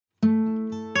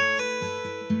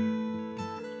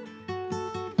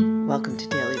Welcome to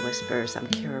Daily Whispers. I'm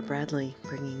Kara Bradley,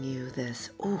 bringing you this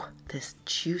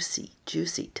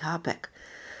juicy topic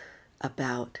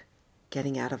about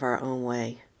getting out of our own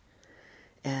way.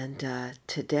 And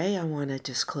today I want to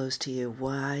disclose to you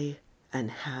why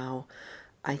and how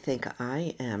I think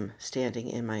I am standing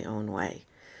in my own way.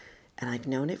 And I've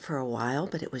known it for a while,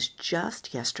 but it was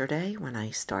just yesterday when I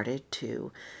started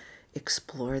to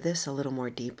explore this a little more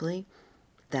deeply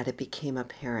that it became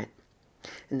apparent.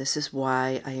 And this is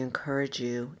why I encourage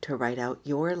you to write out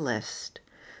your list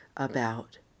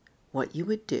about what you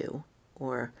would do,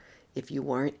 or if you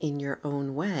weren't in your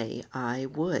own way, I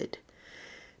would.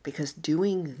 Because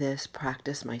doing this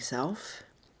practice myself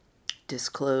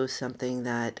disclosed something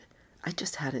that I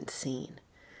just hadn't seen.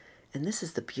 And this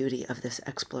is the beauty of this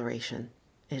exploration.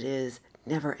 It is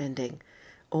never ending,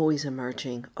 always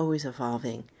emerging, always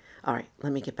evolving. All right,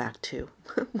 let me get back to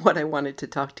what I wanted to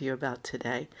talk to you about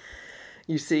today.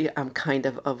 You see, I'm kind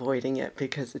of avoiding it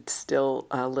because it's still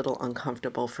a little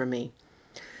uncomfortable for me.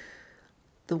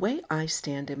 The way I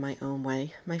stand in my own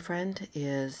way, my friend,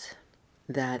 is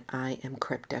that I am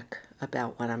cryptic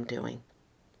about what I'm doing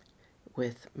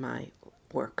with my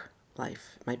work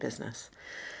life, my business.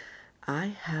 I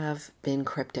have been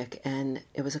cryptic, and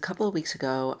it was a couple of weeks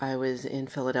ago. I was in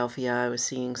Philadelphia. I was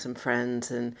seeing some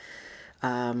friends and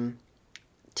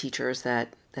teachers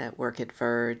that work at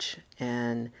Verge,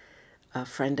 and a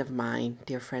friend of mine,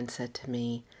 dear friend, said to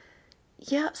me,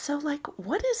 yeah, so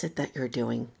what is it that you're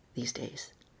doing these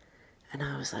days? And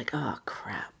I was like, oh,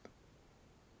 crap.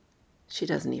 She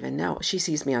doesn't even know. She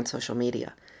sees me on social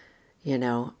media,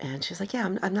 and she's like, yeah,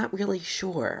 I'm not really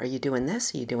sure. Are you doing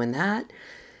this? Are you doing that?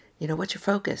 What's your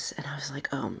focus? And I was like,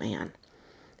 oh, man.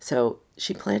 So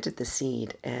she planted the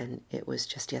seed, and it was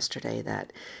just yesterday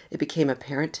that it became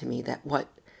apparent to me that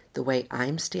the way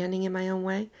I'm standing in my own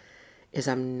way is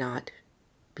I'm not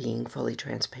being fully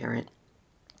transparent,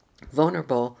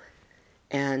 vulnerable,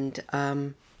 and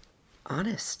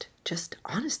honest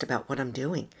about what I'm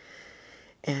doing.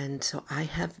 And so I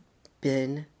have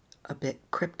been a bit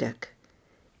cryptic,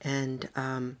 and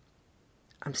I'm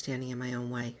standing in my own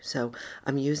way. So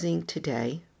I'm using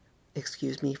today,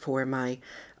 excuse me for my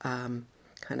kind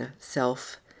of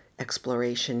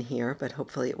self-exploration here, but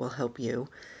hopefully it will help you.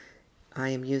 I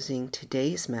am using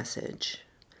today's message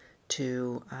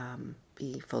to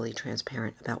be fully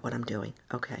transparent about what I'm doing.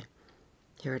 Okay,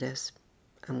 here it is.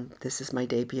 This is my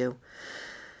debut.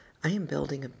 I am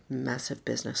building a massive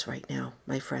business right now,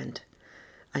 my friend.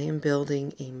 I am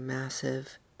building a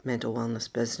massive mental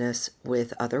wellness business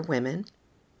with other women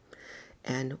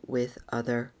and with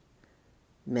other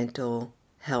mental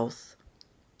health,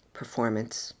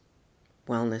 performance,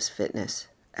 wellness, fitness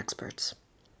experts.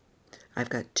 I've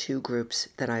got 2 groups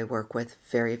that I work with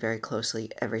very, very closely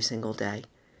every single day.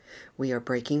 We are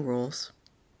breaking rules.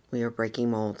 We are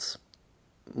breaking molds.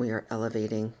 We are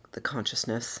elevating the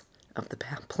consciousness of the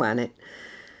planet.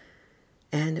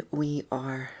 And we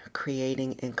are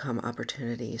creating income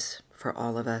opportunities for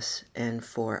all of us and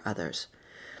for others.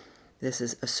 This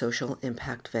is a social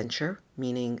impact venture,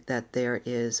 meaning that there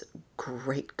is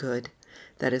great good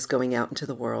that is going out into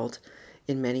the world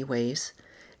in many ways.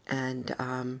 And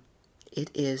it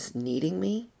is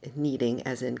kneading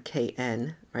as in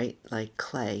K-N, right? Like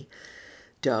clay,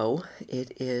 dough.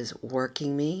 It is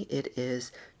working me. It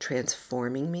is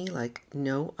transforming me like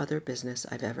no other business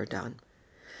I've ever done.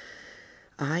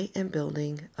 I am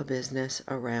building a business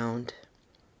around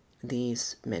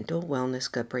these mental wellness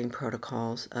gut-brain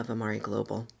protocols of Amari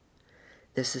Global.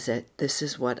 This is it. This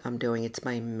is what I'm doing. It's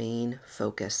my main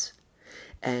focus.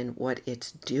 And what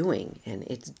it's doing, and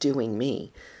it's doing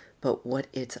me, but what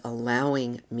it's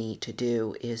allowing me to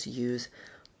do is use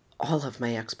all of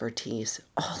my expertise,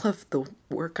 all of the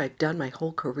work I've done my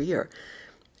whole career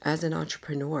as an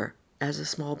entrepreneur, as a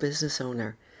small business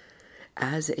owner,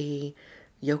 as a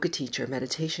yoga teacher,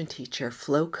 meditation teacher,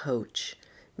 flow coach,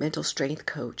 mental strength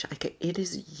coach. It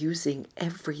is using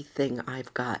everything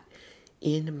I've got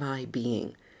in my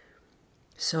being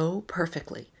so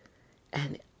perfectly.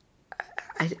 And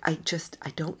I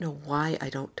don't know why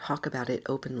I don't talk about it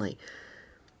openly.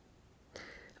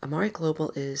 Amari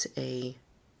Global is a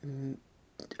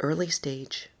early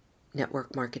stage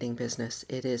network marketing business.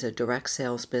 It is a direct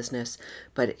sales business,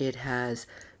 but it has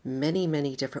many,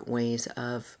 many different ways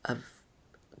of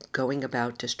going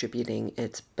about distributing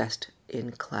its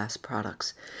best-in-class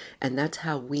products. And that's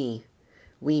how we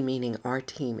meaning our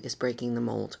team, is breaking the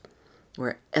mold.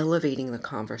 We're elevating the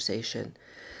conversation.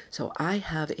 So I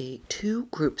have 2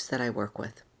 groups that I work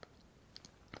with.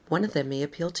 One of them may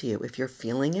appeal to you. If you're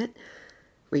feeling it,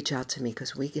 reach out to me,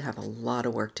 because we have a lot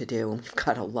of work to do, and we've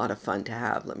got a lot of fun to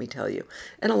have, let me tell you,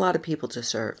 and a lot of people to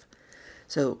serve.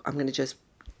 So I'm going to just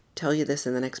tell you this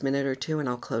in the next minute or two and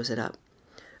I'll close it up.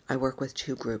 I work with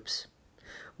two groups.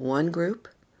 One group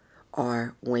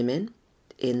are women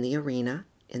in the arena,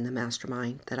 in the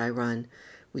mastermind that I run.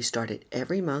 We start it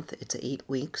every month. It's 8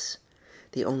 weeks.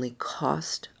 The only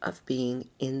cost of being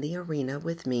in the arena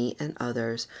with me and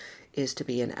others is to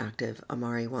be an active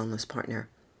Amari Wellness partner.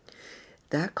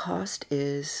 That cost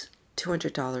is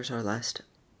 $200 or less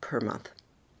per month.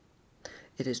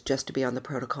 It is just to be on the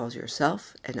protocols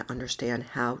yourself and understand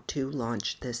how to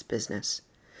launch this business.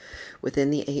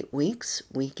 Within the 8 weeks,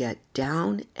 we get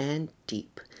down and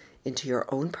deep into your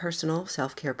own personal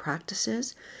self-care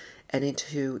practices and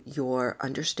into your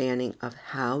understanding of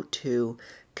how to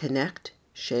connect,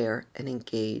 share, and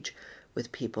engage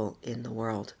with people in the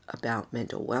world about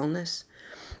mental wellness.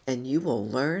 And you will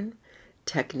learn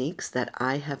techniques that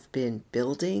I have been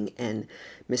building and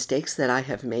mistakes that I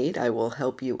have made. I will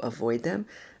help you avoid them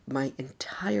my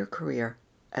entire career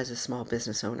as a small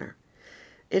business owner.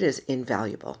 It is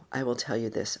invaluable. I will tell you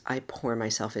this. I pour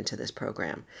myself into this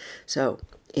program. So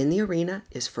in the arena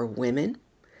is for women,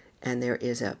 and there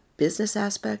is a business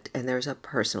aspect and there's a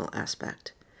personal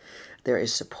aspect. There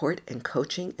is support and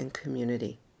coaching and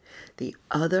community. The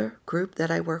other group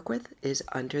that I work with is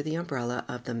under the umbrella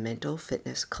of the Mental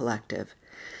Fitness Collective.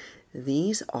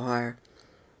 These are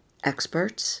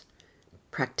experts,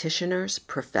 practitioners,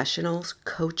 professionals,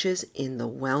 coaches in the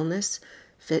wellness,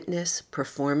 fitness,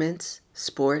 performance,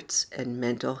 sports, and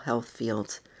mental health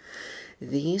fields.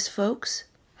 These folks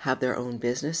have their own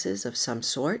businesses of some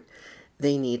sort.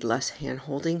 They need less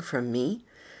hand-holding from me.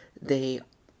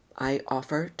 I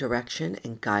offer direction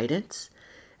and guidance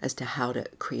as to how to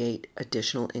create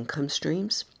additional income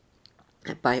streams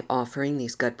by offering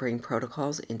these gut-brain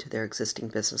protocols into their existing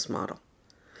business model.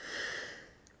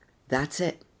 That's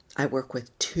it. I work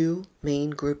with two main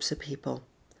groups of people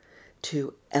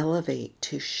to elevate,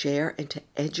 to share, and to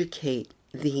educate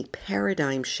the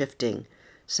paradigm shifting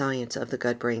science of the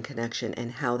gut-brain connection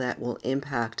and how that will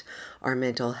impact our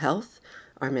mental health,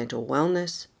 our mental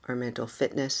wellness, our mental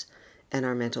fitness, and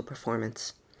our mental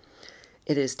performance.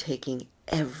 It is taking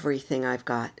everything I've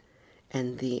got,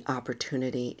 and the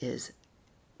opportunity is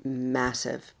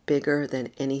massive, bigger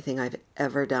than anything I've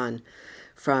ever done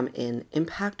from an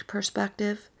impact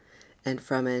perspective and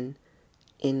from an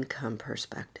income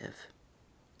perspective.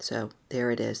 So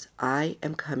there it is. I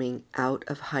am coming out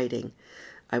of hiding.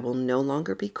 I will no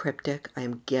longer be cryptic. I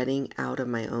am getting out of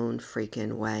my own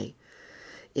freaking way.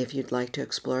 If you'd like to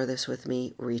explore this with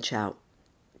me, reach out.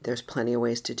 There's plenty of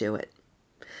ways to do it.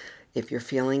 If you're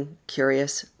feeling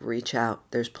curious, reach out.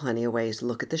 There's plenty of ways.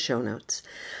 Look at the show notes.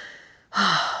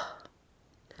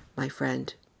 My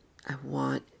friend, I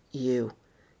want you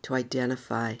to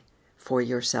identify for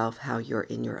yourself how you're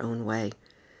in your own way.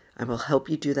 I will help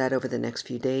you do that over the next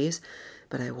few days,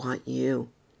 but I want you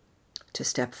to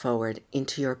step forward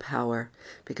into your power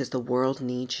because the world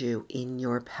needs you in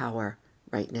your power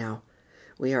right now.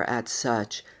 We are at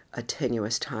such a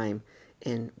tenuous time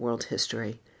in world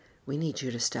history. We need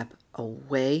you to step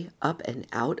away, up and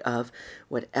out of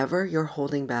whatever you're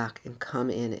holding back and come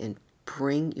in and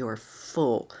bring your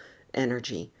full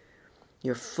energy,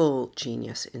 your full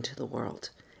genius into the world.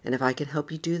 And if I can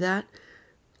help you do that,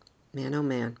 man, oh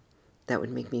man, that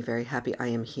would make me very happy. I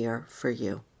am here for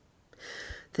you.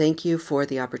 Thank you for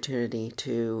the opportunity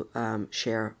to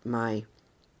share my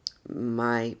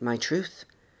truth,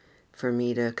 for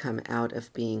me to come out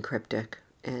of being cryptic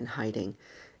and hiding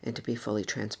and to be fully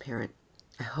transparent.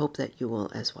 I hope that you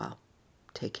will as well.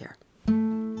 Take care.